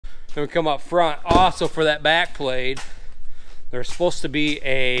Then we come up front. Also for that back blade, there's supposed to be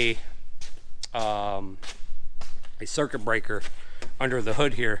a circuit breaker under the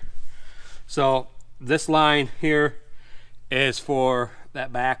hood here. So this line here is for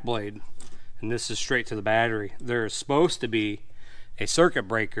that back blade, and this is straight to the battery. There's supposed to be a circuit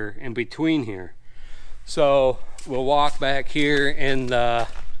breaker in between here. So we'll walk back here in the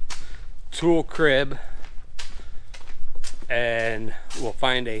tool crib and we'll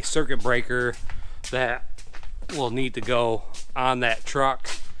find a circuit breaker that will need to go on that truck,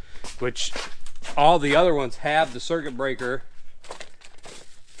 which all the other ones have the circuit breaker.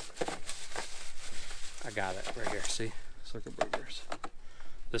 I got it right here, see? Circuit breakers.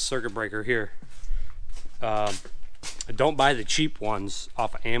 This circuit breaker here. Don't buy the cheap ones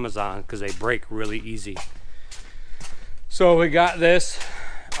off of Amazon because they break really easy. So we got this.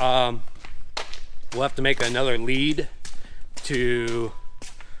 We'll have to make another lead to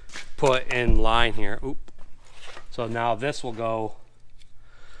put in line here. Oop. So now this will go,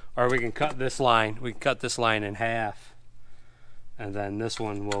 or we can cut this line. We can cut this line in half, and then this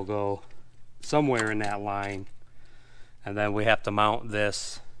one will go somewhere in that line, and then we have to mount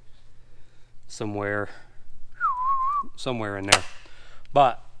this somewhere in there.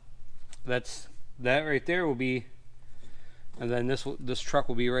 But that right there will be, and then this truck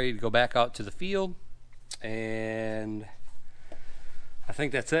will be ready to go back out to the field, and I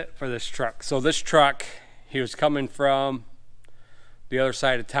think that's it for this truck. So this truck, he was coming from the other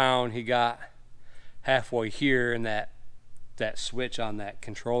side of town. He got halfway here and that switch on that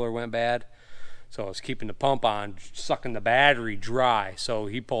controller went bad. So I was keeping the pump on, sucking the battery dry. So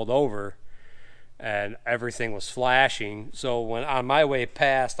he pulled over and everything was flashing. So when on my way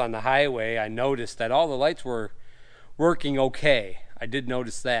past on the highway, I noticed that all the lights were working okay. I did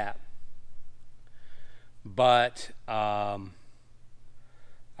notice that. But I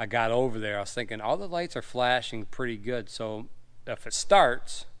got over there, I was thinking all the lights are flashing pretty good, so if it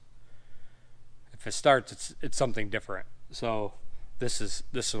starts it's something different. So this is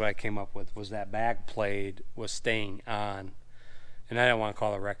what I came up with, was that back blade was staying on, and I didn't want to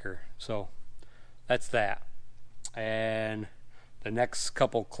call a wrecker. So that's that. And the next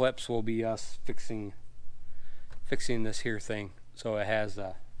couple clips will be us fixing this here thing so it has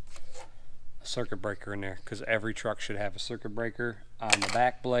a circuit breaker in there, because every truck should have a circuit breaker on the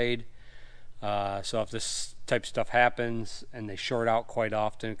back blade. So if this type of stuff happens and they short out quite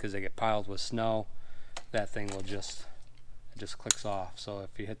often because they get piled with snow, that thing will just clicks off. So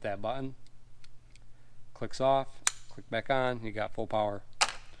if you hit that button, clicks off, click back on, you got full power.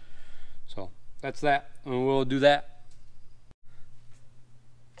 So that's that, and we'll do that.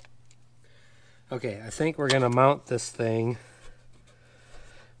 Okay, I think we're gonna mount this thing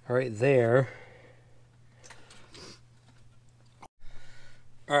right there.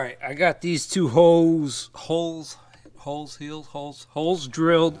 All right, I got these two holes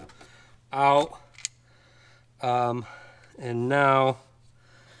drilled out, and now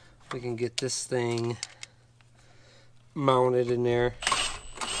we can get this thing mounted in there.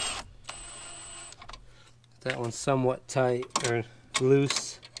 That one's somewhat tight or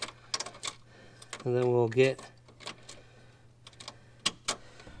loose, and then we'll get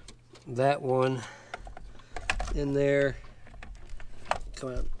that one in there.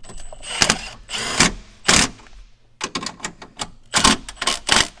 Come on.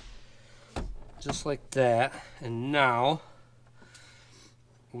 Just like that. And now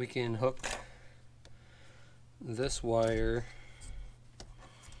we can hook this wire,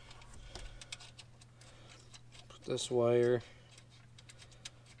 put this wire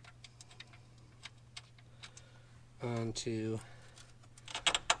onto,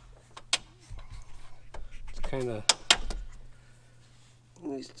 it's kind of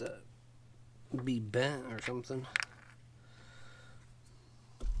needs to be bent or something.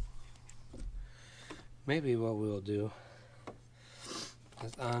 Maybe what we'll do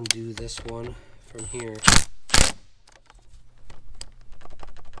is undo this one from here,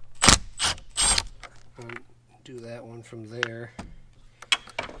 undo that one from there,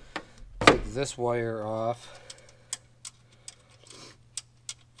 take this wire off,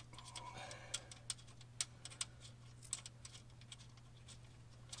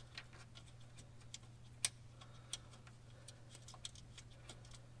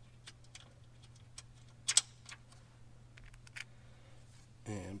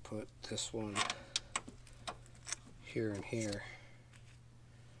 and put this one here and here.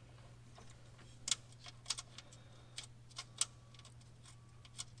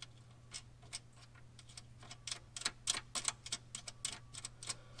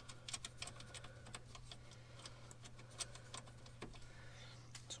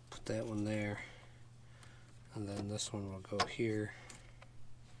 that one there, and then this one will go here.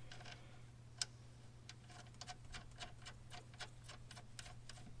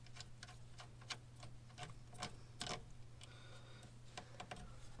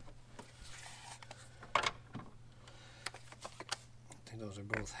 I think those are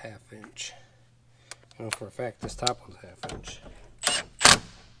both 1/2 inch. I know for a fact this top one's 1/2 inch.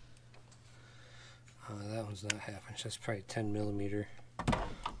 That one's not 1/2 inch, that's probably 10 millimeter.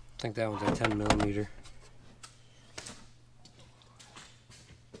 I think that one's a 10 millimeter.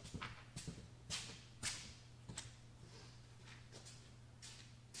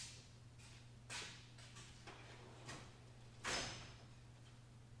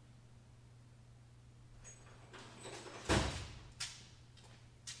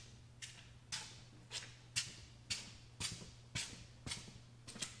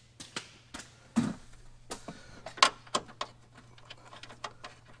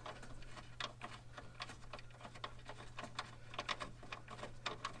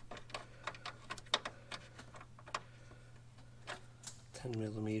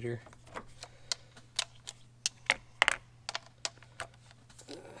 Millimeter.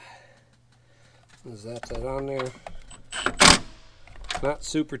 Zap that on there. Not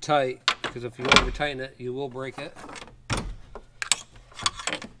super tight, because if you over tighten it, you will break it.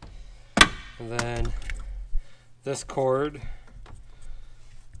 And then this cord,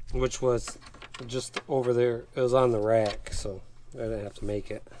 which was just over there, it was on the rack, so I didn't have to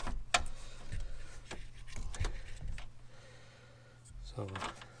make it. So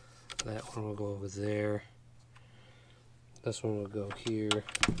that one will go over there. This one will go here.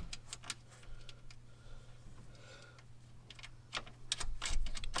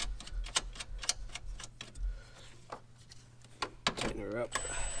 Tighten her up.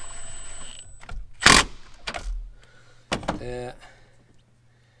 That.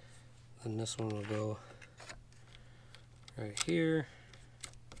 And this one will go right here.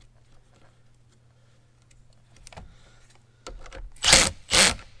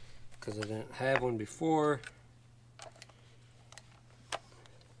 Because I didn't have one before.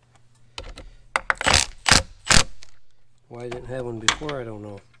 Why I didn't have one before, I don't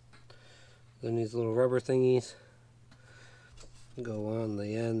know. Then these little rubber thingies go on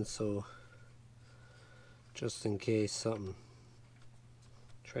the end, so just in case something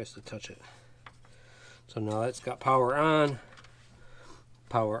tries to touch it. So now it's got power on,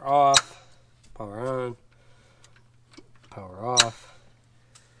 power off, power on, power off.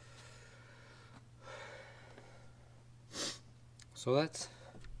 So that's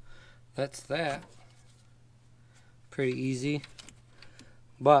that. Pretty easy.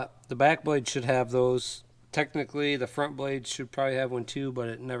 But the back blade should have those. Technically the front blade should probably have one too, but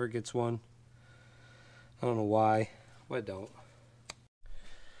it never gets one. I don't know why. Well, it don't.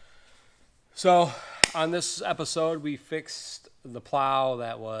 So on this episode we fixed the plow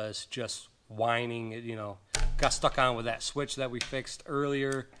that was just whining. It, you know, got stuck on with that switch that we fixed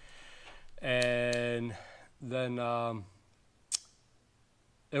earlier. And then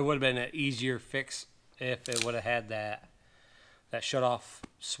it would have been an easier fix if it would have had that shut off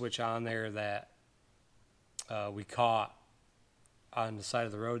switch on there that we caught on the side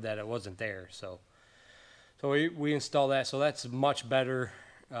of the road that it wasn't there. So we installed that. So that's much better.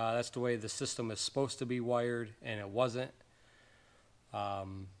 That's the way the system is supposed to be wired, and it wasn't. So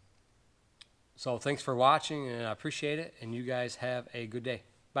thanks for watching, and I appreciate it. And you guys have a good day.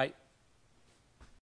 Bye.